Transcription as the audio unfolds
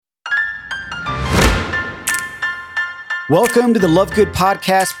Welcome to the Love Good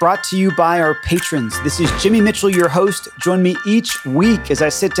podcast, brought to you by our patrons. This is Jimmy Mitchell, your host. Join me each week as I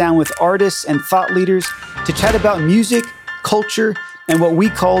sit down with artists and thought leaders to chat about music, culture, and what we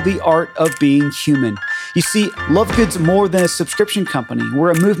call the art of being human. You see, Love Good's more than a subscription company.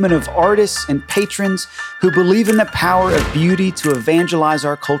 We're a movement of artists and patrons who believe in the power of beauty to evangelize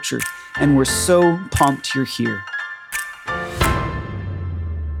our culture. And we're so pumped you're here.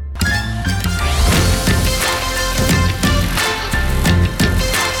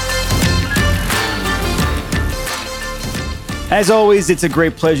 As always, it's a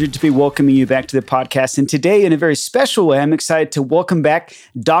great pleasure to be welcoming you back to the podcast. And today, in a very special way, I'm excited to welcome back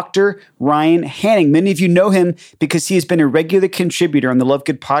Dr. Ryan Hanning. Many of you know him because he has been a regular contributor on the Love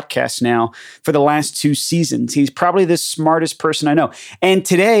Good podcast now for the last 2 seasons. He's probably the smartest person I know. And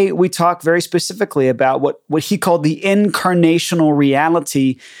today, we talk very specifically about what he called the incarnational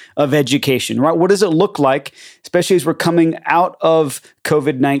reality of education, right? What does it look like, especially as we're coming out of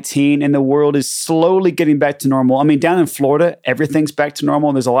COVID-19 and the world is slowly getting back to normal? I mean, down in Florida, everything's back to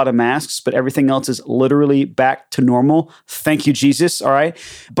normal. There's a lot of masks, but everything else is literally back to normal. Thank you, Jesus. All right.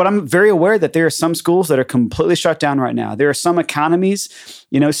 But I'm very aware that there are some schools that are completely shut down right now. There are some economies,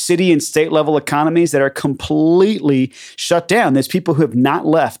 city and state level economies that are completely shut down. There's people who have not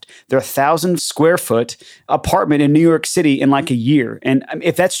left their 1,000 square foot apartment in New York City in like a year. And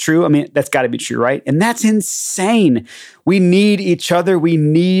if that's true, that's got to be true, right? And that's insane. We need each other. We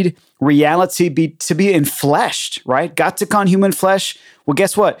need reality to be enfleshed, right? God took on human flesh. Well,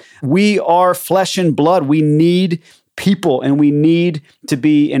 guess what? We are flesh and blood. We need people and we need to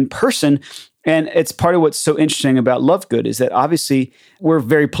be in person. And it's part of what's so interesting about Love Good is that obviously we're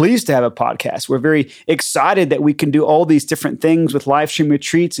very pleased to have a podcast. We're very excited that we can do all these different things with live stream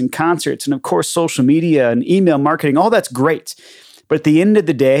retreats and concerts and of course social media and email marketing. All that's great. But at the end of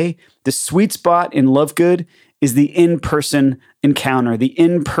the day, the sweet spot in Love Good is the in-person encounter, the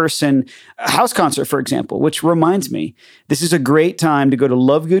in-person house concert, for example, which reminds me, this is a great time to go to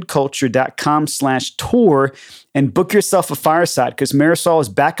lovegoodculture.com/tour and book yourself a fireside because Marisol is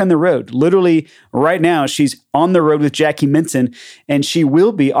back on the road. Literally right now, she's on the road with Jackie Minton, and she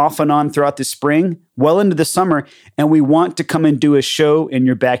will be off and on throughout the spring, well into the summer, and we want to come and do a show in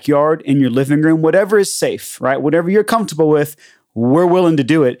your backyard, in your living room, whatever is safe, right? Whatever you're comfortable with, we're willing to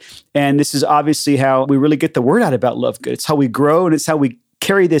do it. And this is obviously how we really get the word out about Love Good. It's how we grow and it's how we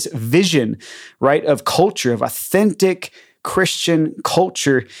carry this vision, right, of culture, of authentic Christian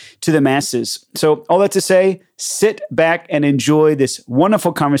culture to the masses. So all that to say, sit back and enjoy this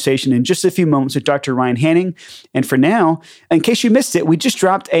wonderful conversation in just a few moments with Dr. Ryan Hanning. And for now, in case you missed it, we just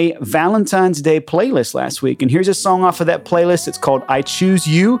dropped a Valentine's Day playlist last week. And here's a song off of that playlist. It's called I Choose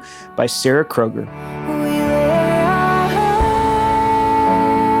You by Sarah Kroger.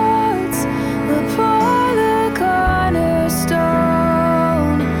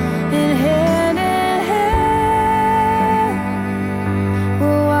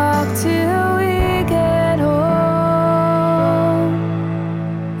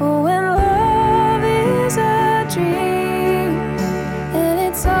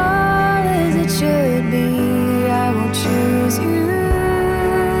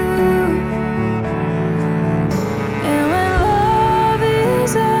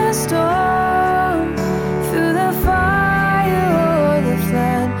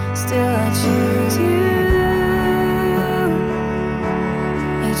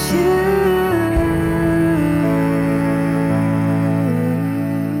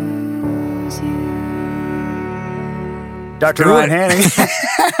 Dr. Ryan Hanning,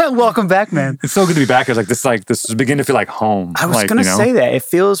 welcome back, man. It's so good to be back. It's this is beginning to feel like home. I was going to say that. It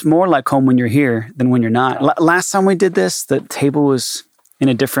feels more like home when you're here than when you're not. Last time we did this, the table was in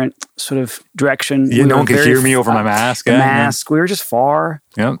a different sort of direction. Yeah, no one could hear me over my mask. The mask. We were just far.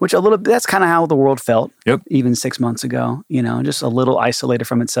 Yep. Which that's kind of how the world felt. Yep. Even 6 months ago, just a little isolated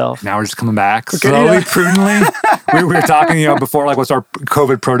from itself. Now we're just coming back slowly, prudently. we were talking, before, what's our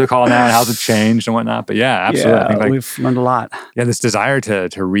COVID protocol now and how's it changed and whatnot. But yeah, absolutely. Yeah, I think we've learned a lot. Yeah, this desire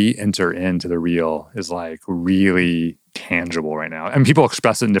to re-enter into the real is really tangible right now. And people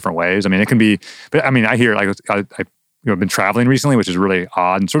express it in different ways. It can be, but I hear I've been traveling recently, which is really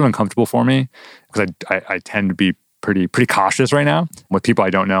odd and sort of uncomfortable for me because I tend to be pretty cautious right now with people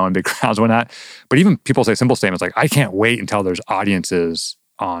I don't know in big crowds and whatnot. But even people say simple statements like, I can't wait until there's audiences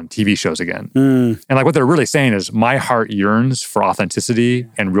on TV shows again. And what they're really saying is my heart yearns for authenticity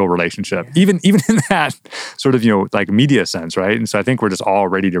and real relationship, even in that sort of, media sense, right? And so I think we're just all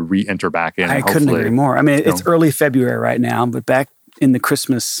ready to re-enter back in. I couldn't agree more. It's early February right now, but back in the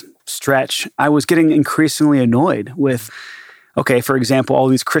Christmas stretch, I was getting increasingly annoyed with okay, for example, all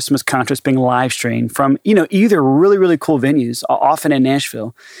these Christmas concerts being live streamed from, either really, really cool venues, often in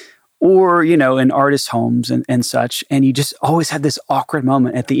Nashville, or, in artist homes and such. And you just always have this awkward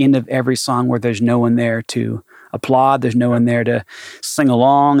moment at the end of every song where there's no one there to applaud. There's no one there to sing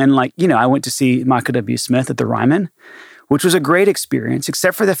along. And I went to see Michael W. Smith at the Ryman, which was a great experience,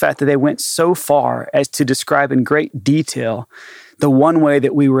 except for the fact that they went so far as to describe in great detail the one way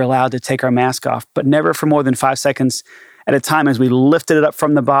that we were allowed to take our mask off, but never for more than 5 seconds at a time, as we lifted it up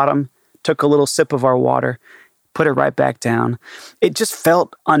from the bottom, took a little sip of our water, put it right back down. It just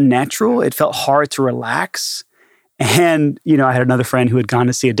felt unnatural. It felt hard to relax. And, I had another friend who had gone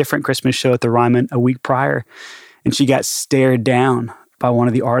to see a different Christmas show at the Ryman a week prior, and she got stared down by one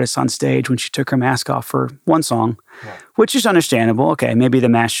of the artists on stage when she took her mask off for one song, which is understandable. Okay, maybe the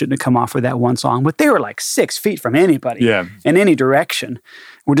mask shouldn't have come off for that one song, but they were like 6 feet from anybody in any direction.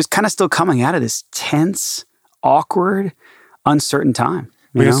 We're just kind of still coming out of this tense, awkward, uncertain time.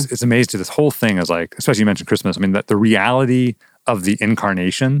 It's amazing to this whole thing is like, especially you mentioned Christmas. I mean, that the reality of the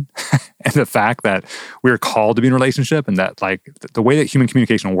incarnation and the fact that we're called to be in a relationship, and that like the way that human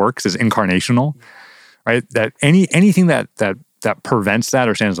communication works is incarnational, right? That anything that prevents that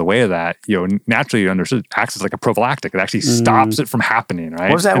or stands in the way of that, naturally understood acts as like a prophylactic. It actually stops it from happening, right?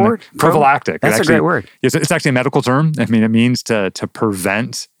 What was that word? Prophylactic. That's a great word. It's actually a medical term. I mean, it means to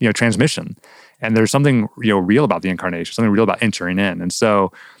prevent, transmission. And there's something, real about the incarnation, something real about entering in. And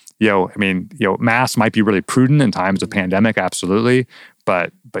so, mass might be really prudent in times of pandemic, absolutely.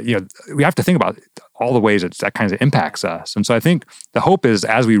 But we have to think about all the ways that kind of impacts us. And so I think the hope is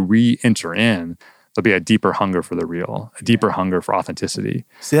as we re-enter in, there'll be a deeper hunger for the real, a deeper hunger for authenticity.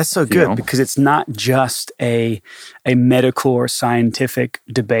 See, that's so good because it's not just a medical or scientific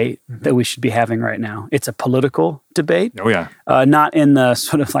debate that we should be having right now. It's a political debate. Oh, yeah. Not in the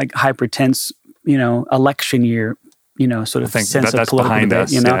sort of like hypertense, election year, sort of sense of political behind debate,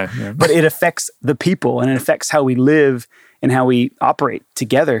 us. Yeah. But it affects the people and it affects how we live and how we operate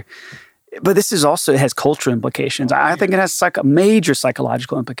together. But this is also, it has cultural implications. I think it has major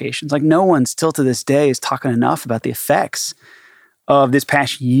psychological implications. Like no one still to this day is talking enough about the effects of this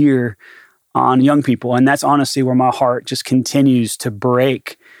past year on young people. And that's honestly where my heart just continues to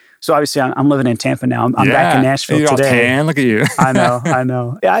break. So obviously I'm living in Tampa now. I'm back in Nashville you're today. All tan. Look at you. I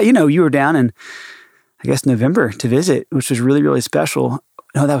know. Yeah, you were down in, I guess, November to visit, which was really, really special.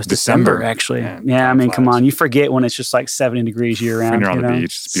 No, that was December actually. Yeah, I mean, come on. You forget when it's just like 70 degrees year round. When you're on the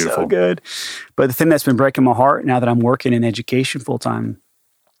beach, it's beautiful. So good. But the thing that's been breaking my heart now that I'm working in education full time,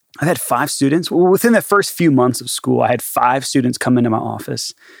 I've had 5 students. Well, within the first few months of school, I had 5 students come into my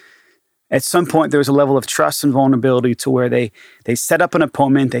office. At some point, there was a level of trust and vulnerability to where they set up an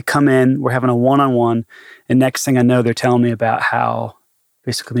appointment, they come in, we're having a one-on-one, and next thing I know, they're telling me about how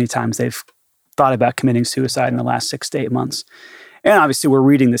basically many times they've thought about committing suicide in the last 6 to 8 months. And obviously, we're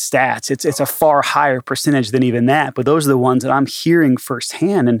reading the stats. It's a far higher percentage than even that, but those are the ones that I'm hearing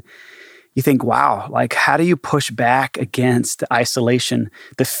firsthand. And you think, wow, like how do you push back against the isolation,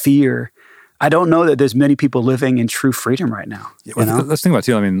 the fear? I don't know that there's many people living in true freedom right now. Let's think about it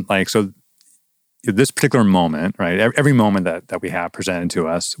too. I mean, like, so this particular moment, right? Every moment that we have presented to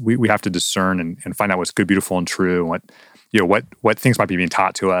us, we have to discern and find out what's good, beautiful, and true, and what things might be being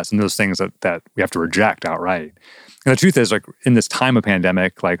taught to us, and those things that we have to reject outright. And the truth is, like, in this time of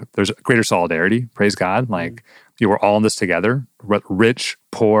pandemic, like, there's greater solidarity, praise God. Like, we're all in this together, rich,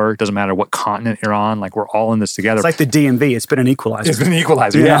 poor, doesn't matter what continent you're on, like, we're all in this together. It's like the DMV, it's been an equalizer. It's been an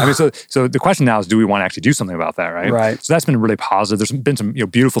equalizer, yeah. I mean, so the question now is, do we want to actually do something about that, right? Right. So that's been really positive. There's been some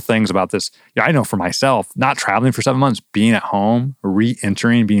beautiful things about this. I know for myself, not traveling for 7 months, being at home,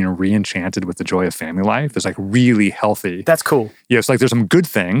 re-entering, being re-enchanted with the joy of family life is like really healthy. That's cool. It's like there's some good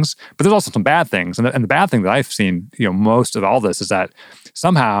things, but there's also some bad things. And the bad thing that I've seen, most of all this is that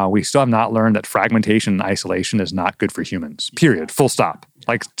somehow we still have not learned that fragmentation and isolation is not good for humans, period, full stop.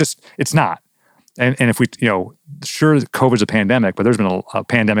 Like, just, it's not. And if we, sure, COVID's a pandemic, but there's been a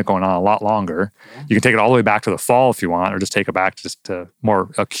pandemic going on a lot longer. You can take it all the way back to the fall if you want, or just take it back just to more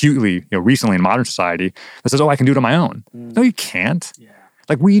acutely, recently in modern society that says, oh, I can do it on my own. No, you can't. Yeah.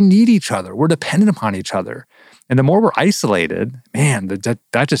 Like, we need each other. We're dependent upon each other. And the more we're isolated, man,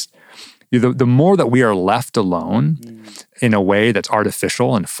 that just, the more that we are left alone in a way that's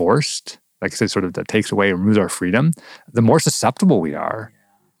artificial and forced, like I said, sort of that takes away and removes our freedom, the more susceptible we are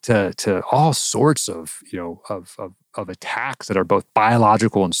to all sorts of attacks that are both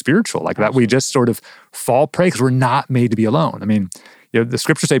biological and spiritual, like that we just sort of fall prey because we're not made to be alone. I mean, the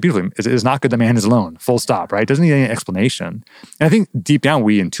scriptures say beautifully, it is not good that man is alone, full stop, right? It doesn't need any explanation. And I think deep down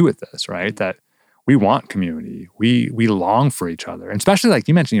we intuit this, right? That We want community. We long for each other. And especially like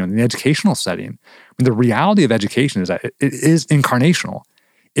you mentioned, in the educational setting, I mean, the reality of education is that it is incarnational.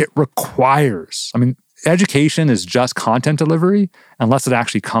 It requires, education is just content delivery unless it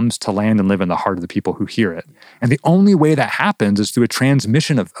actually comes to land and live in the heart of the people who hear it. And the only way that happens is through a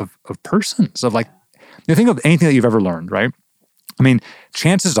transmission of persons, of like, think of anything that you've ever learned, right?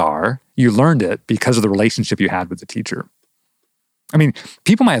 Chances are you learned it because of the relationship you had with the teacher.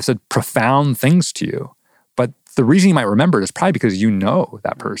 People might have said profound things to you, but the reason you might remember it is probably because you know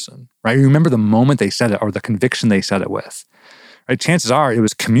that person, right? You remember the moment they said it or the conviction they said it with, right? Chances are it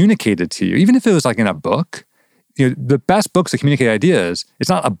was communicated to you, even if it was like in a book. The best books that communicate ideas, it's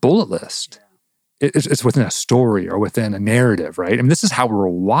not a bullet list. It's within a story or within a narrative, right? this is how we're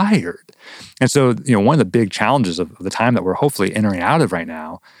wired. And so, one of the big challenges of the time that we're hopefully entering out of right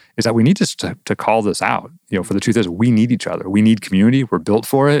now is that we need to call this out. For the truth is we need each other. We need community. We're built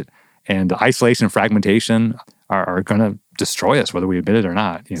for it. And isolation and fragmentation are going to destroy us, whether we admit it or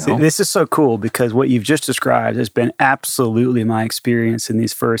not. See, this is so cool because what you've just described has been absolutely my experience in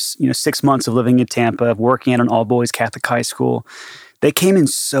these first 6 months of living in Tampa, of working at an all-boys Catholic high school. They came in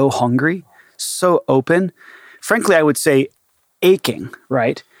so hungry, so open, frankly, I would say aching,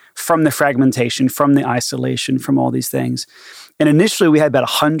 right? From the fragmentation, from the isolation, from all these things. And initially we had about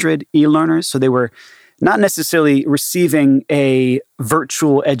 100 e-learners. So they were not necessarily receiving a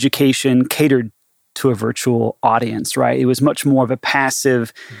virtual education catered to a virtual audience, right? It was much more of a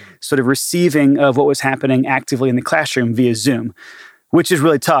passive sort of receiving of what was happening actively in the classroom via Zoom, which is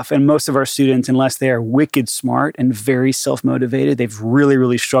really tough. And most of our students, unless they are wicked smart and very self-motivated, they've really,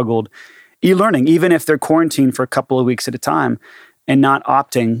 really struggled e-learning, even if they're quarantined for a couple of weeks at a time and not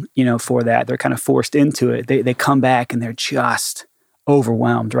opting, for that. They're kind of forced into it. They come back and they're just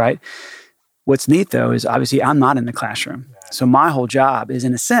overwhelmed, right? What's neat though is obviously I'm not in the classroom. So my whole job is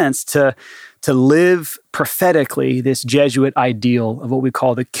in a sense to live prophetically this Jesuit ideal of what we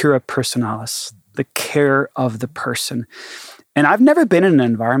call the cura personalis, the care of the person. And I've never been in an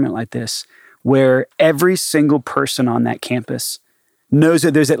environment like this where every single person on that campus knows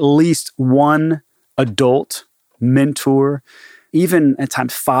that there's at least one adult, mentor, even at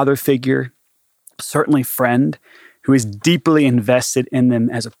times father figure, certainly friend, who is deeply invested in them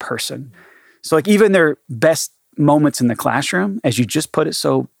as a person. So like even their best moments in the classroom, as you just put it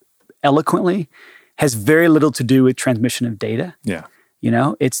so eloquently, has very little to do with transmission of data. Yeah.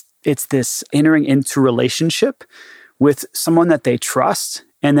 It's this entering into relationship with someone that they trust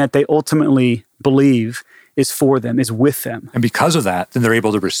and that they ultimately believe is for them, is with them. And because of that, then they're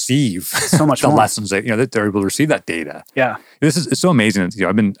able to receive so much the more. lessons that they're able to receive that data. Yeah. It's so amazing.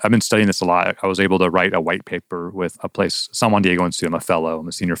 I've been studying this a lot. I was able to write a white paper with a place, San Juan Diego Institute. I'm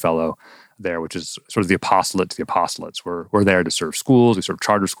a senior fellow there, which is sort of the apostolate to the apostolates. We're there to serve schools. We serve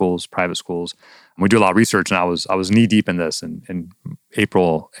charter schools, private schools. And we do a lot of research, and I was knee deep in this in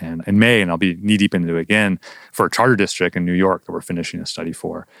April and in May, and I'll be knee deep into it again for a charter district in New York that we're finishing a study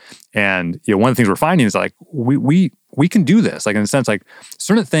for. And one of the things we're finding is like we can do this. Like in a sense, like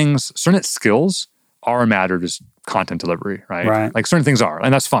certain skills are a matter of just content delivery, right? Like certain things are,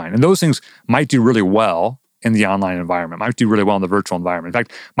 and that's fine. And those things might do really well in the online environment, might do really well in the virtual environment. In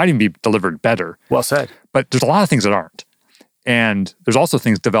fact, might even be delivered better. Well said. But there's a lot of things that aren't. And there's also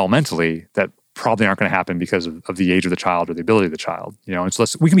things developmentally that probably aren't going to happen because of the age of the child or the ability of the child. And so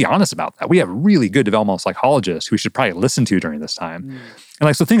we can be honest about that. We have really good developmental psychologists who we should probably listen to during this time.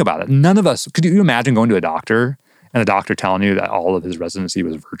 And so think about it. None of us, could you imagine going to a doctor and a doctor telling you that all of his residency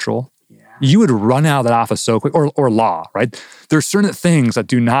was virtual? You would run out of that office so quick, or law, right? There's certain things that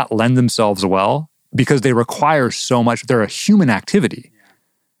do not lend themselves well because they require so much. They're a human activity,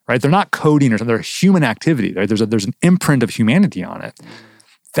 right? They're not coding or something. They're a human activity, right? There's an imprint of humanity on it.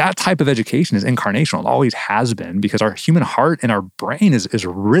 That type of education is incarnational. It always has been because our human heart and our brain is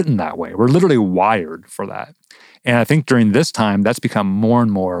written that way. We're literally wired for that. And I think during this time, that's become more and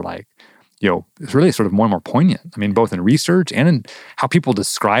more like, it's really sort of more and more poignant. Both in research and in how people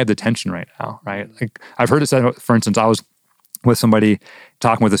describe the tension right now, right? Like I've heard it said, for instance, I was with somebody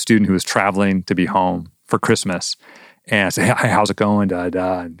talking with a student who was traveling to be home for Christmas. And I said, hey, how's it going? Da,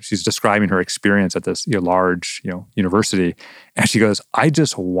 da. And she's describing her experience at this large university. And she goes, I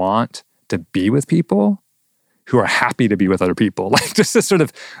just want to be with people who are happy to be with other people. Like just this sort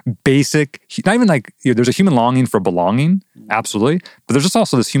of basic, not even like, there's a human longing for belonging, absolutely. But there's just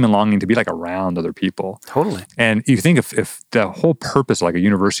also this human longing to be like around other people. Totally. And you think if the whole purpose of like a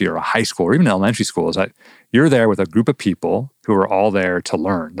university or a high school or even elementary school is that You're there with a group of people who are all there to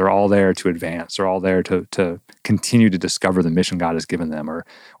learn. They're all there to advance. They're all there to continue to discover the mission God has given them, or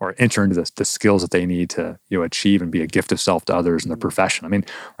enter into the skills that they need to achieve and be a gift of self to others in their profession. I mean,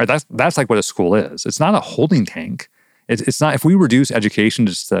 right? That's like what a school is. It's not a holding tank. It's not. If we reduce education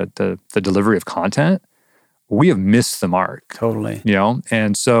to just the delivery of content, we have missed the mark. Totally.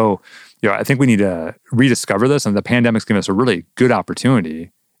 And so I think we need to rediscover this, and the pandemic's given us a really good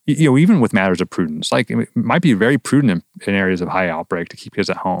opportunity. Even with matters of prudence, like it might be very prudent in areas of high outbreak to keep kids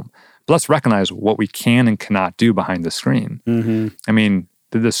at home. But let's recognize what we can and cannot do behind the screen. Mm-hmm. I mean,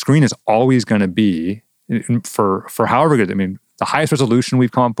 the screen is always going to be for however good. I mean, the highest resolution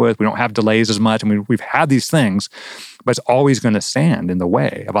we've come up with. We don't have delays as much. I mean, we've had these things, but it's always going to stand in the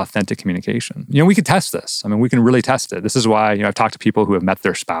way of authentic communication. We could test this. I mean, we can really test it. This is why I've talked to people who have met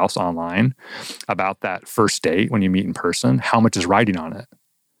their spouse online about that first date when you meet in person. How much is riding on it?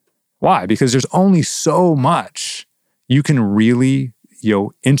 Why? Because there's only so much you can really,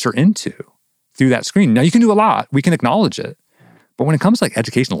 enter into through that screen. Now, you can do a lot. We can acknowledge it. But when it comes to like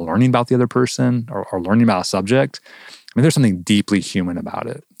educational learning about the other person or learning about a subject, I mean, there's something deeply human about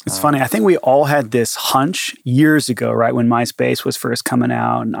it. It's funny. I think we all had this hunch years ago, right? When MySpace was first coming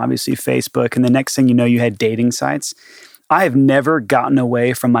out, and obviously Facebook. And the next thing you know, you had dating sites. I have never gotten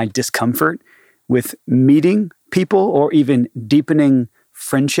away from my discomfort with meeting people or even deepening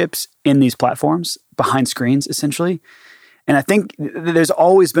friendships in these platforms behind screens, essentially. And I think there's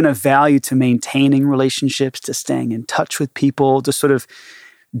always been a value to maintaining relationships, to staying in touch with people, to sort of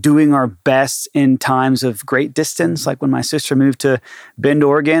doing our best in times of great distance. Like when my sister moved to Bend,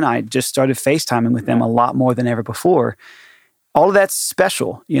 Oregon, I just started FaceTiming with them a lot more than ever before. All of that's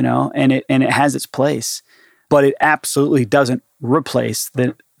special, and it has its place, but it absolutely doesn't replace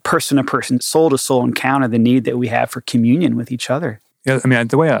the person-to-person, soul-to-soul encounter, the need that we have for communion with each other. Yeah, I mean,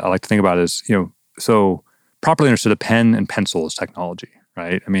 the way I like to think about it is, so properly understood, a pen and pencil is technology,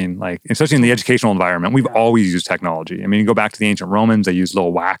 right? I mean, like, especially in the educational environment, we've always used technology. I mean, you go back to the ancient Romans, they used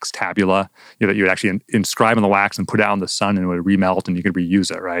little wax tabula that you would actually inscribe on the wax and put it out in the sun, and it would remelt and you could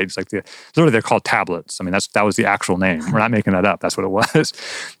reuse it, right? It's like literally they're called tablets. I mean, that was the actual name. We're not making that up. That's what it was.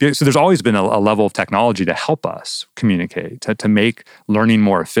 So there's always been a level of technology to help us communicate, to make learning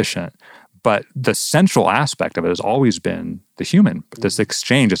more efficient. But the central aspect of it has always been the human, this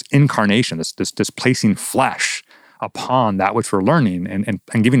exchange, this incarnation, this placing flesh upon that which we're learning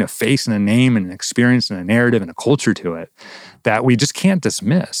and giving a face and a name and an experience and a narrative and a culture to it that we just can't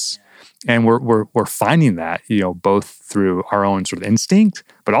dismiss. And we're finding that, both through our own sort of instinct,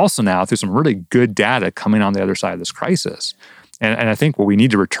 but also now through some really good data coming on the other side of this crisis. And I think what we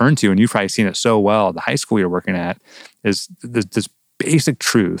need to return to, and you've probably seen it so well, the high school you're working at, is this basic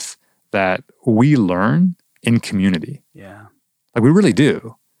truth that we learn in community. Yeah. Like we really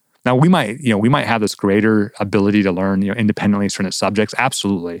do. Now we might have this greater ability to learn, independently certain subjects.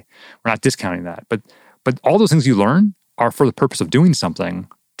 Absolutely. We're not discounting that. But all those things you learn are for the purpose of doing something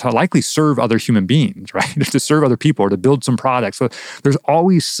to likely serve other human beings, right? to serve other people or to build some products. So there's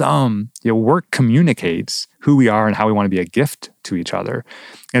always some, work communicates who we are and how we want to be a gift to each other.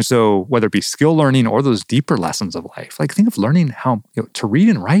 And so whether it be skill learning or those deeper lessons of life, like think of learning how to read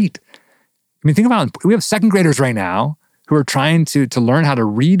and write. I mean, think about it. We have second graders right now who are trying to learn how to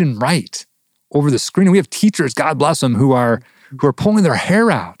read and write over the screen. And we have teachers, God bless them, who are pulling their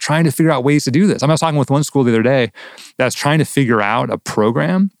hair out, trying to figure out ways to do this. I was talking with one school the other day that's trying to figure out a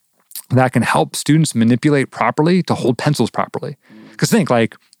program that can help students manipulate properly to hold pencils properly. Because think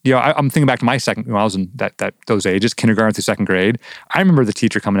like, I'm thinking back to my when I was in those ages, kindergarten through second grade. I remember the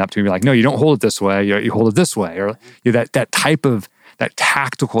teacher coming up to me like, no, you don't hold it this way, you hold it this way. Or that type of that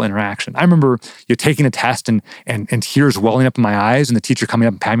tactical interaction. I remember taking a test and tears welling up in my eyes and the teacher coming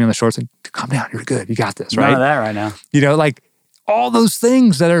up and patting me on the shoulder saying, calm down, you're good, you got this, right? None of that right now. Like all those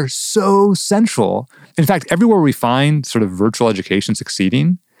things that are so central. In fact, everywhere we find sort of virtual education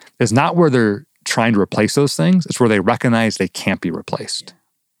succeeding is not where they're trying to replace those things, it's where they recognize they can't be replaced.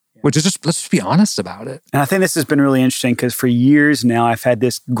 Which is let's just be honest about it. And I think this has been really interesting because for years now, I've had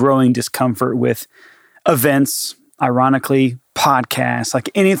this growing discomfort with events, ironically, podcasts, like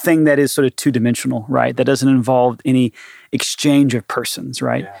anything that is sort of two-dimensional, right? That doesn't involve any exchange of persons,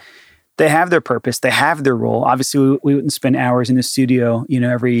 right? Yeah. They have their purpose. They have their role. Obviously, we wouldn't spend hours in the studio,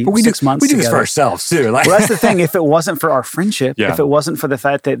 every 6 months We do together. this for ourselves, too. Well, that's the thing. If it wasn't for our friendship, if it wasn't for the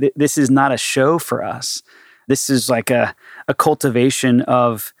fact that this is not a show for us, this is like a cultivation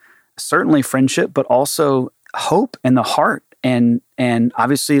of certainly friendship, but also hope and the heart. And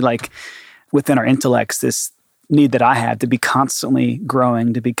obviously, like within our intellects, this need that I have to be constantly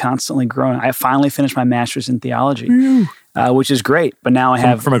growing. I finally finished my master's in theology, which is great. But now I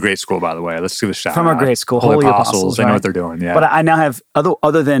have... From a great school, by the way. Let's give a shout out. From a great school, Holy Apostles. They know what they're doing, yeah. But I now have,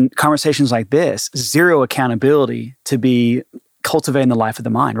 other than conversations like this, zero accountability to be cultivating the life of the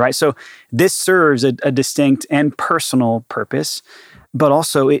mind, right? So this serves a distinct and personal purpose, but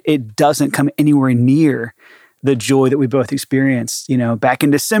also it doesn't come anywhere near the joy that we both experienced, back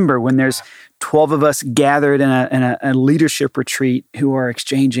in December when there's 12 of us gathered in a leadership retreat who are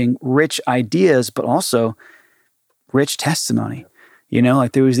exchanging rich ideas, but also rich testimony.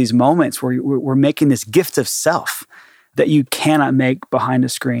 Like there was these moments where we're making this gift of self that you cannot make behind a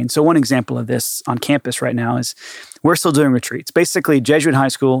screen. So one example of this on campus right now is we're still doing retreats. Basically, Jesuit High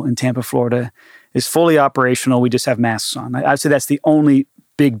School in Tampa, Florida is fully operational. We just have masks on. I'd say that's the only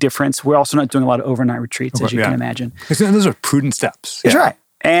big difference. We're also not doing a lot of overnight retreats, as you can imagine. Those are prudent steps. That's right.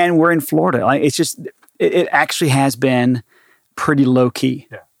 And we're in Florida. It's just, it actually has been pretty low key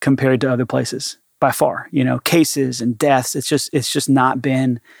compared to other places by far. Cases and deaths, it's just not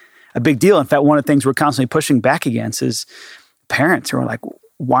been a big deal. In fact, one of the things we're constantly pushing back against is parents who are like,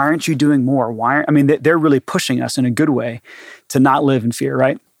 why aren't you doing more? They're really pushing us in a good way to not live in fear,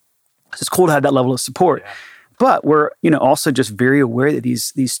 right? So it's cool to have that level of support. Yeah. But we're, also just very aware that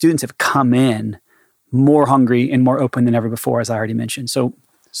these students have come in more hungry and more open than ever before, as I already mentioned. So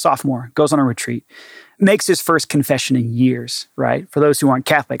sophomore goes on a retreat, makes his first confession in years, right? For those who aren't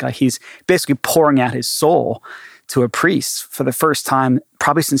Catholic, like he's basically pouring out his soul to a priest for the first time,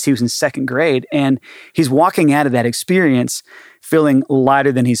 probably since he was in second grade. And he's walking out of that experience feeling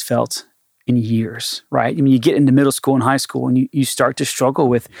lighter than he's felt in years, right? You get into middle school and high school and you start to struggle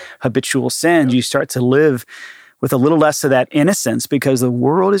with habitual sins. You start to live with a little less of that innocence because the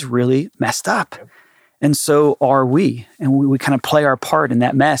world is really messed up. And so are we. And we kind of play our part in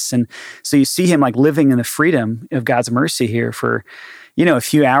that mess. And so you see him like living in the freedom of God's mercy here for, a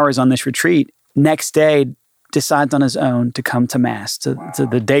few hours on this retreat. Next day, decides on his own to come to Mass, to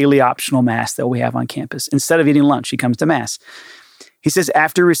the daily optional Mass that we have on campus. Instead of eating lunch, he comes to Mass. He says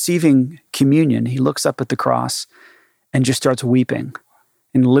after receiving communion, he looks up at the cross and just starts weeping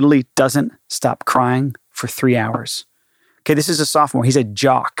and literally doesn't stop crying for 3 hours. Okay, this is a sophomore. He's a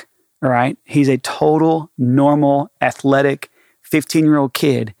jock, all right? He's a total, normal, athletic, 15-year-old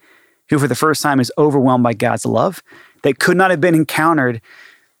kid who for the first time is overwhelmed by God's love that could not have been encountered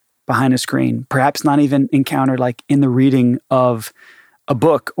behind a screen, perhaps not even encountered like in the reading of a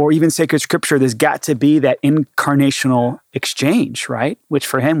book or even sacred scripture. There's got to be that incarnational exchange, right? Which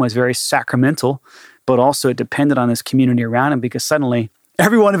for him was very sacramental, but also it depended on this community around him because suddenly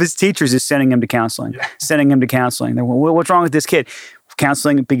every one of his teachers is sending him to counseling, They're, well, what's wrong with this kid?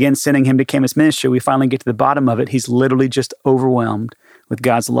 Counseling begins sending him to campus ministry. We finally get to the bottom of it. He's literally just overwhelmed with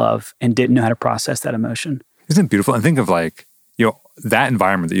God's love and didn't know how to process that emotion. Isn't it beautiful? And think of that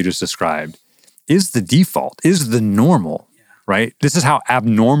environment that you just described is the default, is the normal, right? This is how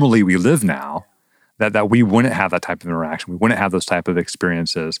abnormally we live now, that we wouldn't have that type of interaction. We wouldn't have those type of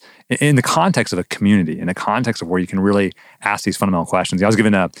experiences in the context of a community, in the context of where you can really ask these fundamental questions. I was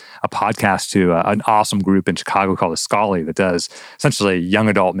giving a podcast to an awesome group in Chicago called Escali that does essentially young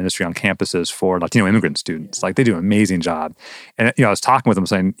adult ministry on campuses for Latino immigrant students. Like they do an amazing job. And I was talking with him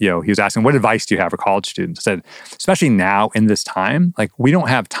saying, he was asking, what advice do you have for college students? I said, especially now in this time, like we don't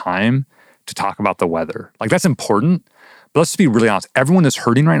have time to talk about the weather. Like that's important. But let's just be really honest. Everyone is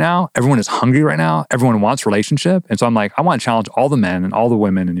hurting right now. Everyone is hungry right now. Everyone wants relationship. And so I'm like, I want to challenge all the men and all the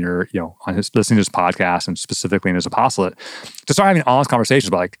women in your, listening to this podcast and specifically in his apostolate to start having honest conversations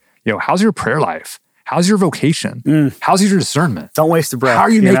about like, how's your prayer life? How's your vocation? How's your discernment? Don't waste the breath. How are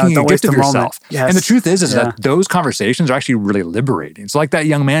you making a gift of yourself? Yes. And the truth is that those conversations are actually really liberating. So like that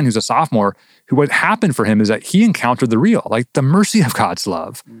young man who's a sophomore, what happened for him is that he encountered the real, like the mercy of God's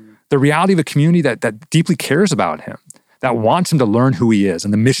love, the reality of a community that deeply cares about him, that wants him to learn who he is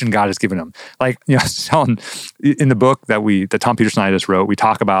and the mission God has given him. Like, I was telling in the book that Tom Peterson and I just wrote, we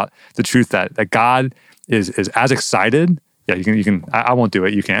talk about the truth that God is as excited. Yeah, you can. I won't do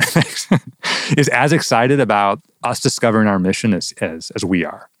it. You can. Is as excited about us discovering our mission as we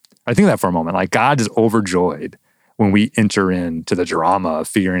are. I think of that for a moment. Like God is overjoyed when we enter into the drama of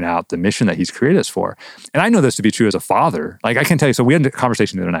figuring out the mission that He's created us for. And I know this to be true as a father. Like I can tell you. So we had a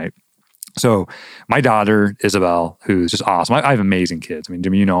conversation the other night. So my daughter, Isabel, who's just awesome. I have amazing kids. I mean,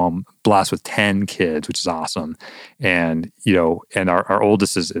 Jimmy, I'm blessed with 10 kids, which is awesome. And, and our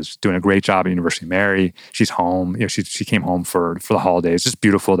oldest is doing a great job at University of Mary. She's home. She came home for the holidays. It's just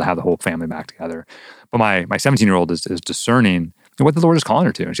beautiful to have the whole family back together. But my 17-year-old is discerning what the Lord is calling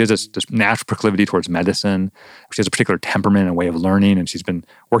her to. And she has this natural proclivity towards medicine. She has a particular temperament and way of learning. And she's been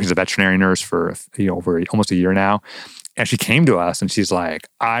working as a veterinary nurse for over almost a year now. And she came to us and she's like,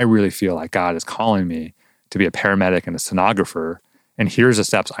 I really feel like God is calling me to be a paramedic and a sonographer. And here's the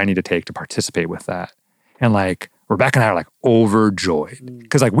steps I need to take to participate with that. And like, Rebecca and I are like overjoyed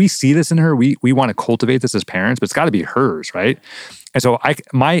because like we see this in her. We want to cultivate this as parents, but it's got to be hers, right? And so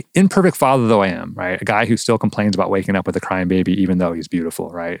my imperfect father though I am, right? A guy who still complains about waking up with a crying baby even though he's beautiful,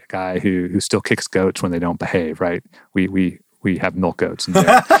 right? A guy who still kicks goats when they don't behave, right? We have milk goats. And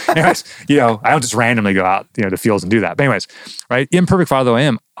anyways, I don't just randomly go out, to fields and do that. But anyways, right? Imperfect father though I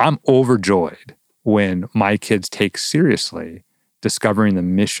am, I'm overjoyed when my kids take seriously discovering the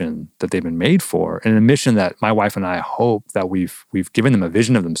mission that they've been made for, and a mission that my wife and I hope that we've given them a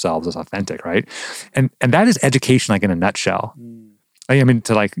vision of themselves as authentic, right? And that is education, like in a nutshell. I mean,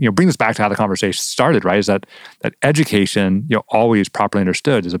 to like bring this back to how the conversation started, right? Is that education, always properly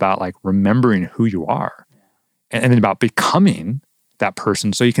understood, is about like remembering who you are, and then about becoming that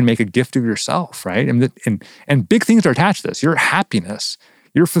person so you can make a gift of yourself, right? And big things are attached to this: your happiness,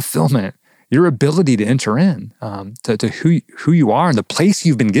 your fulfillment, your ability to enter in to who you are and the place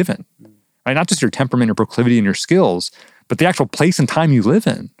you've been given, right? Not just your temperament, your proclivity, and your skills, but the actual place and time you live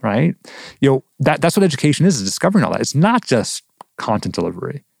in, right? That's what education is discovering all that. It's not just content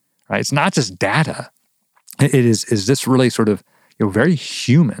delivery, right? It's not just data. It is this really sort of very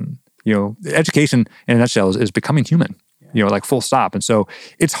human. Education in a nutshell is becoming human. Like full stop. And so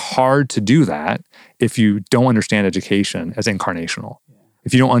it's hard to do that if you don't understand education as incarnational.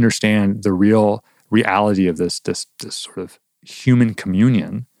 If you don't understand the real reality of this sort of human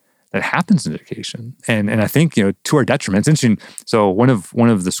communion that happens in education. And I think, to our detriment, it's interesting. So one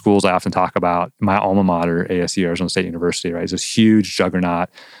of the schools I often talk about, my alma mater, ASU, Arizona State University, right, is this huge juggernaut,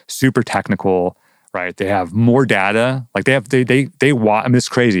 super technical, right? They have more data. Like I mean, it's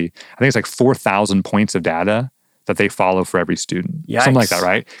crazy. I think it's like 4,000 points of data that they follow for every student. Yikes. Something like that,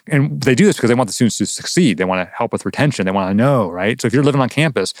 right? And they do this because they want the students to succeed. They want to help with retention. They want to know, right? So if you're living on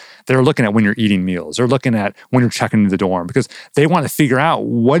campus, they're looking at when you're eating meals. They're looking at when you're checking into the dorm because they want to figure out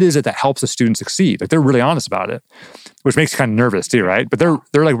what is it that helps a student succeed. Like they're really honest about it, which makes you kind of nervous too, right? But they're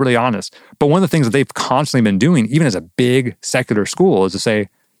like really honest. But one of the things that they've constantly been doing, even as a big secular school, is to say,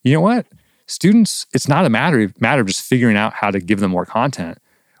 you know what? Students, it's not a matter of just figuring out how to give them more content.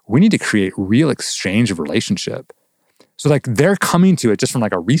 We need to create real exchange of relationship. So like they're coming to it just from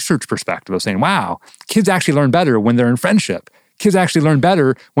like a research perspective of saying, wow, kids actually learn better when they're in friendship. Kids actually learn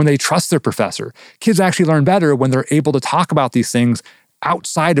better when they trust their professor. Kids actually learn better when they're able to talk about these things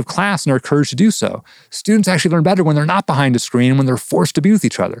outside of class and are encouraged to do so. Students actually learn better when they're not behind a screen, when they're forced to be with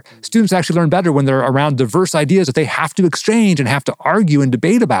each other. Students actually learn better when they're around diverse ideas that they have to exchange and have to argue and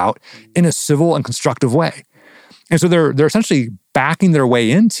debate about in a civil and constructive way. And so they're essentially backing their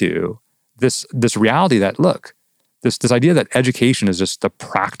way into this reality that, look, this idea that education is just the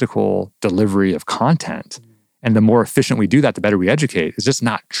practical delivery of content. And the more efficient we do that, the better we educate, is just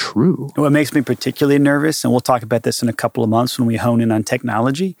not true. What makes me particularly nervous, and we'll talk about this in a couple of months when we hone in on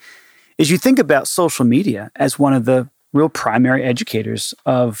technology, is you think about social media as one of the real primary educators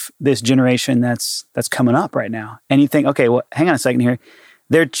of this generation that's coming up right now. And you think, okay, well, hang on a second here.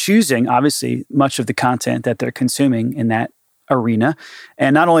 They're choosing, obviously, much of the content that they're consuming in that arena.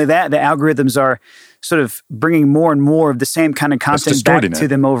 And not only that, the algorithms are sort of bringing more and more of the same kind of content back to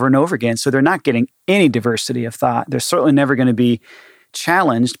them over and over again. So they're not getting any diversity of thought. They're certainly never going to be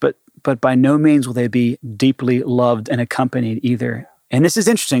challenged, but by no means will they be deeply loved and accompanied either. And this is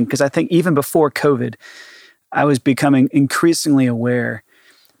interesting because I think even before COVID, I was becoming increasingly aware,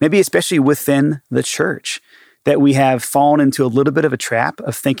 maybe especially within the church, that we have fallen into a little bit of a trap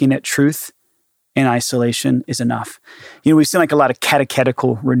of thinking that truth in isolation is enough. We've seen like a lot of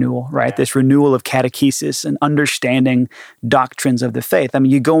catechetical renewal, right? This renewal of catechesis and understanding doctrines of the faith. I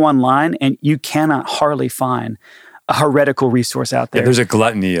mean, you go online and you cannot hardly find a heretical resource out there. Yeah, there's a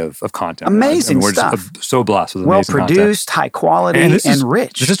gluttony of content. Amazing we're stuff. Just so blessed with amazing well-produced, content. high quality, and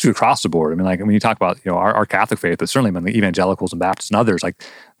rich. This is true across the board. I mean, like when you talk about our Catholic faith, but certainly among the evangelicals and Baptists and others, like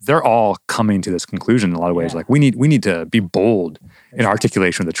they're all coming to this conclusion in a lot of ways. Like we need to be bold in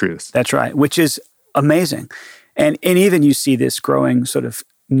articulation of the truth. That's right, which is amazing. And even you see this growing sort of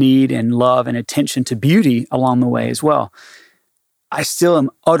need and love and attention to beauty along the way as well. I still am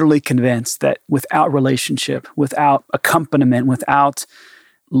utterly convinced that without relationship, without accompaniment, without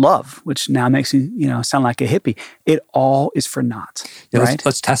love, which now makes me sound like a hippie, it all is for naught. Yeah, right?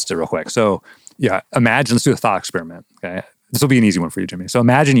 Let's test it real quick. So let's do a thought experiment. Okay, this will be an easy one for you, Jimmy. So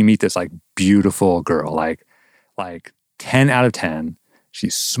imagine you meet this like beautiful girl, like 10 out of 10.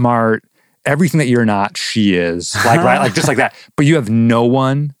 She's smart, everything that you're not, she is. Like, right? Like just like that. But you have no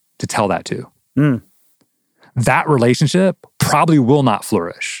one to tell that to. That relationship probably will not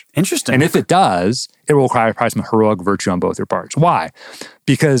flourish. Interesting. And if it does, it will require probably some heroic virtue on both your parts. Why?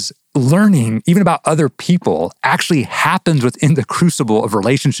 Because learning, even about other people, actually happens within the crucible of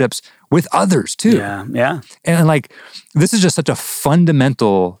relationships with others too. Yeah. And like, this is just such a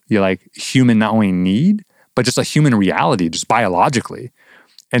fundamental, human not only need, but just a human reality, just biologically.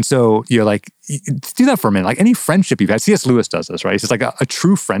 And so, do that for a minute. Like any friendship you've had, C.S. Lewis does this, right? It's just like a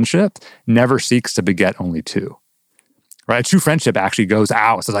true friendship never seeks to beget only two, right? A true friendship actually goes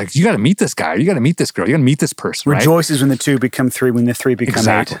out. So it's like, you got to meet this guy, you got to meet this girl, you got to meet this person, right? Rejoices when the two become three, when the three become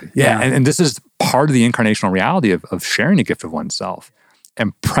eight. Yeah. And this is part of the incarnational reality of sharing a gift of oneself.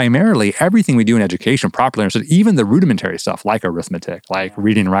 And primarily, everything we do in education, properly understood, even the rudimentary stuff like arithmetic, like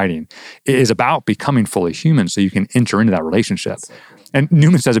reading and writing, is about becoming fully human so you can enter into that relationship. And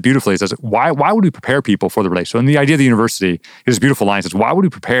Newman says it beautifully. He says, why would we prepare people for the relationship? And the idea of the university is a beautiful line. It says, why would we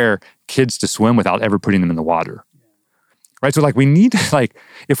prepare kids to swim without ever putting them in the water? Right? So we need to,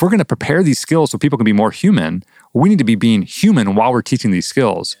 if we're going to prepare these skills so people can be more human, we need to be being human while we're teaching these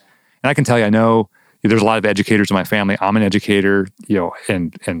skills. And I can tell you, I know there's a lot of educators in my family. I'm an educator,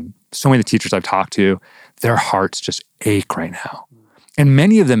 and so many of the teachers I've talked to, their hearts just ache right now. And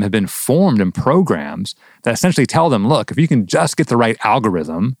many of them have been formed in programs that essentially tell them, look, if you can just get the right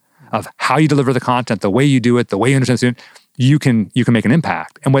algorithm of how you deliver the content, the way you do it, the way you understand the student, you can make an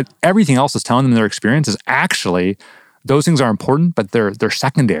impact. And what everything else is telling them in their experience is actually those things are important, but they're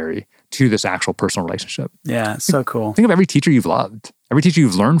secondary to this actual personal relationship. Yeah, it's so cool. Think of every teacher you've loved, every teacher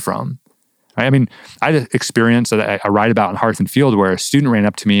you've learned from. Right? I mean, I had an experience that I write about in Hearth and Field where a student ran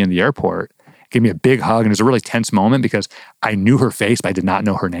up to me in the airport, gave me a big hug, and it was a really tense moment because I knew her face, but I did not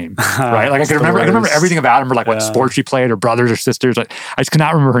know her name. Right? Like I could remember everything about her, like what sport she played, or brothers or sisters. Like I just could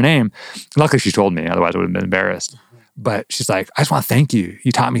not remember her name. Luckily, she told me; otherwise, I would have been embarrassed. But she's like, "I just want to thank you.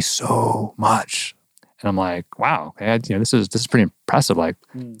 You taught me so much." And I'm like, "Wow, okay, this is pretty impressive. Like,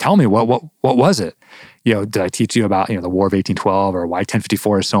 tell me what was it? Did I teach you about the War of 1812, or why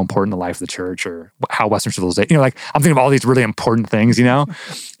 1054 is so important in the life of the church, or how Western civilization? I'm thinking of all these really important things,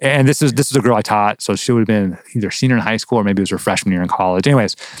 And this is a girl I taught, so she would have been either senior in high school or maybe it was her freshman year in college.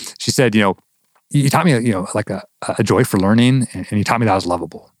 Anyways, she said, you taught me, like a joy for learning, and you taught me that I was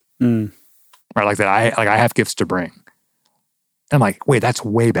lovable, right? Like that I have gifts to bring. And I'm like, wait, that's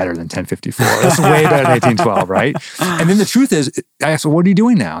way better than 1054. That's way better than 1812, right? And then the truth is, I asked her, what are you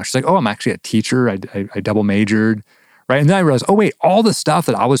doing now? She's like, oh, I'm actually a teacher. I double majored, right? And then I realized, oh, wait, all the stuff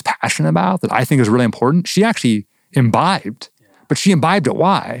that I was passionate about that I think is really important, she actually imbibed. But she imbibed it.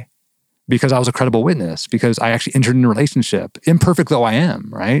 Why? Because I was a credible witness, because I actually entered in a relationship, imperfect though I am,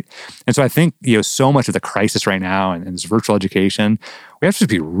 right? And so I think, so much of the crisis right now and this virtual education, we have to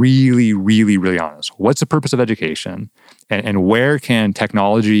be really, really, really honest. What's the purpose of education? And where can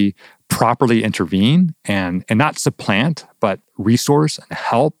technology properly intervene and not supplant, but resource and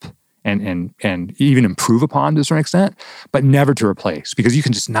help and even improve upon to a certain extent, but never to replace, because you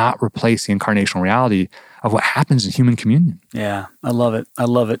can just not replace the incarnational reality of what happens in human communion. Yeah, I love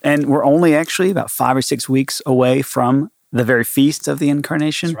it. And we're only actually about 5 or 6 weeks away from the very feast of the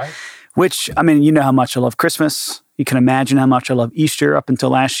Incarnation, That's right. Which, I mean, you know how much I love Christmas. You can imagine how much I love Easter. Up until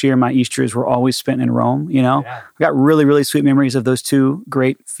last year, my Easters were always spent in Rome, Yeah. I got really, really sweet memories of those two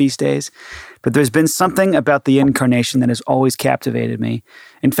great feast days. But there's been something about the Incarnation that has always captivated me.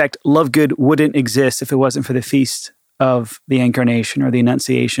 In fact, Lovegood wouldn't exist if it wasn't for the feast of the Incarnation or the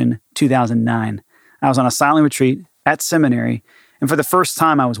Annunciation 2009. I was on a silent retreat at seminary, and for the first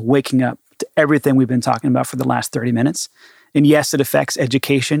time, I was waking up to everything we've been talking about for the last 30 minutes. And yes, it affects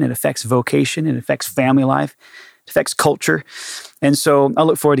education, it affects vocation, it affects family life, it affects culture. And so I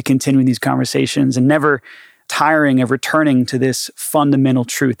look forward to continuing these conversations and never tiring of returning to this fundamental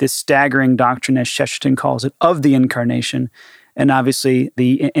truth, this staggering doctrine, as Chesterton calls it, of the Incarnation, and obviously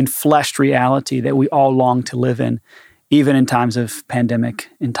the enfleshed reality that we all long to live in, even in times of pandemic,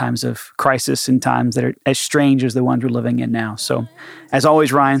 in times of crisis, in times that are as strange as the ones we're living in now. So as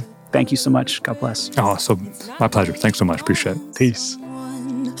always, Ryan, thank you so much. God bless. Oh, so my pleasure. Thanks so much. Appreciate it. Peace.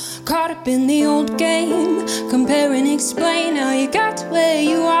 Caught up in the old game, compare and explain how you got to where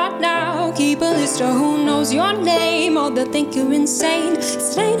you are now. Keep a list of who knows your name, all that think you're insane.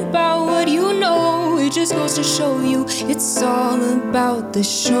 It ain't about what you know, it just goes to show you it's all about the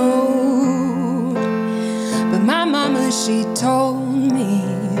show. But my mama, she told me,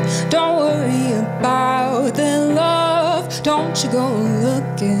 don't worry about the love, don't you go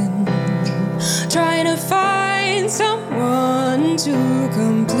looking, trying to find someone to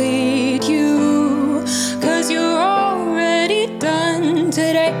complete you, 'cause you're already done.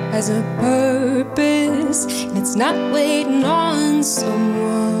 today has a purpose, and it's not waiting on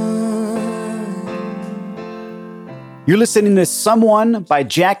someone. You're listening to Someone by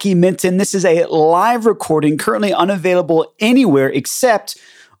Jackie Minton. This is a live recording currently unavailable anywhere except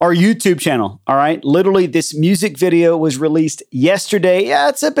our YouTube channel, all right? Literally, this music video was released yesterday. Yeah,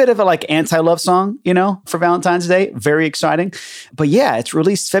 it's a bit of a anti-love song, for Valentine's Day. Very exciting. But yeah, it's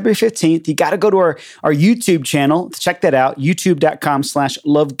released February 15th. You got to go to our YouTube channel to check that out,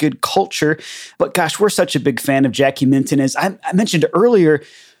 youtube.com/lovegoodculture. But gosh, we're such a big fan of Jackie Minton. As I mentioned earlier,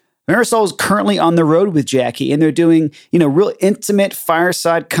 Marisol is currently on the road with Jackie, and they're doing, real intimate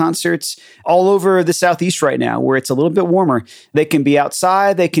fireside concerts all over the Southeast right now, where it's a little bit warmer. They can be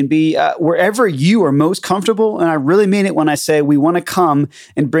outside. They can be wherever you are most comfortable. And I really mean it when I say we want to come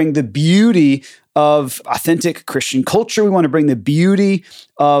and bring the beauty of authentic Christian culture. We want to bring the beauty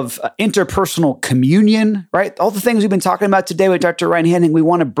of interpersonal communion, right? All the things we've been talking about today with Dr. Ryan Hanning, we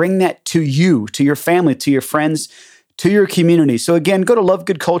want to bring that to you, to your family, to your friends, to your community. So again, go to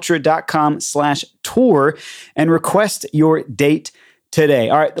lovegoodculture.com/tour and request your date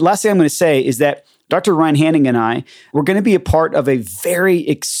today. All right. The last thing I'm going to say is that Dr. Ryan Hanning and I, we're going to be a part of a very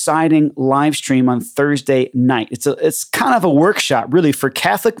exciting live stream on Thursday night. It's kind of a workshop really for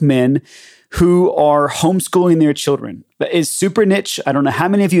Catholic men who are homeschooling their children. It's super niche. I don't know how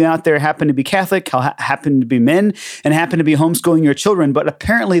many of you out there happen to be Catholic, happen to be men, and happen to be homeschooling your children, but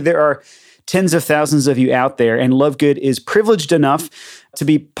apparently there are tens of thousands of you out there, and Love Good is privileged enough to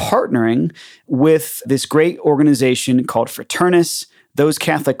be partnering with this great organization called Fraternus. Those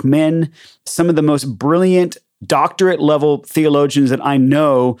Catholic men, some of the most brilliant doctorate level theologians that I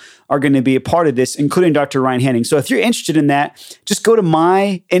know are going to be a part of this, including Dr. Ryan Hanning. So if you're interested in that, just go to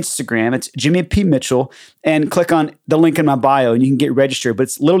my Instagram. It's Jimmy P. Mitchell, and click on the link in my bio and you can get registered. But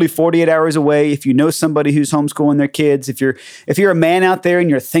it's literally 48 hours away. If you know somebody who's homeschooling their kids, if you're a man out there and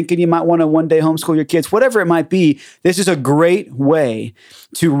you're thinking you might want to one day homeschool your kids, whatever it might be, this is a great way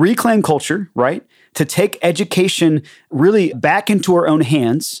to reclaim culture, right? To take education really back into our own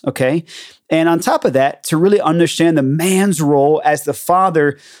hands, okay? And on top of that, to really understand the man's role as the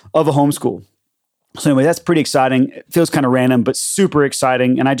father of a homeschool. So anyway, that's pretty exciting. It feels kind of random, but super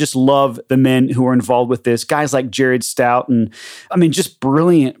exciting. And I just love the men who are involved with this. Guys like Jared Stout and just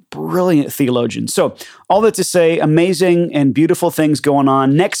brilliant theologians. So all that to say, amazing and beautiful things going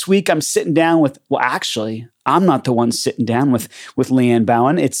on. Next week, I'm sitting down with, I'm not the one sitting down with Leanne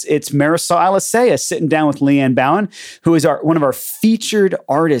Bowen. It's Marisol Alicea sitting down with Leanne Bowen, who is one of our featured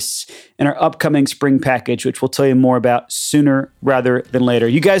artists in our upcoming spring package, which we'll tell you more about sooner rather than later.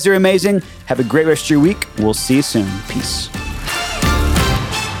 You guys are amazing. Have a great rest of your week. We'll see you soon. Peace.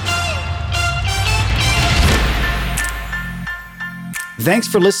 Thanks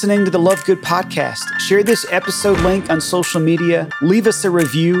for listening to the Love Good podcast. Share this episode link on social media, leave us a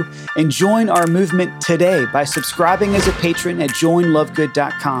review, and join our movement today by subscribing as a patron at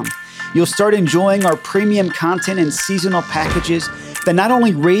joinlovegood.com. You'll start enjoying our premium content and seasonal packages that not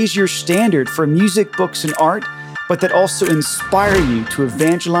only raise your standard for music, books, and art, but that also inspire you to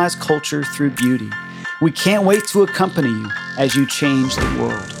evangelize culture through beauty. We can't wait to accompany you as you change the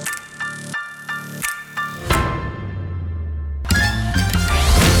world.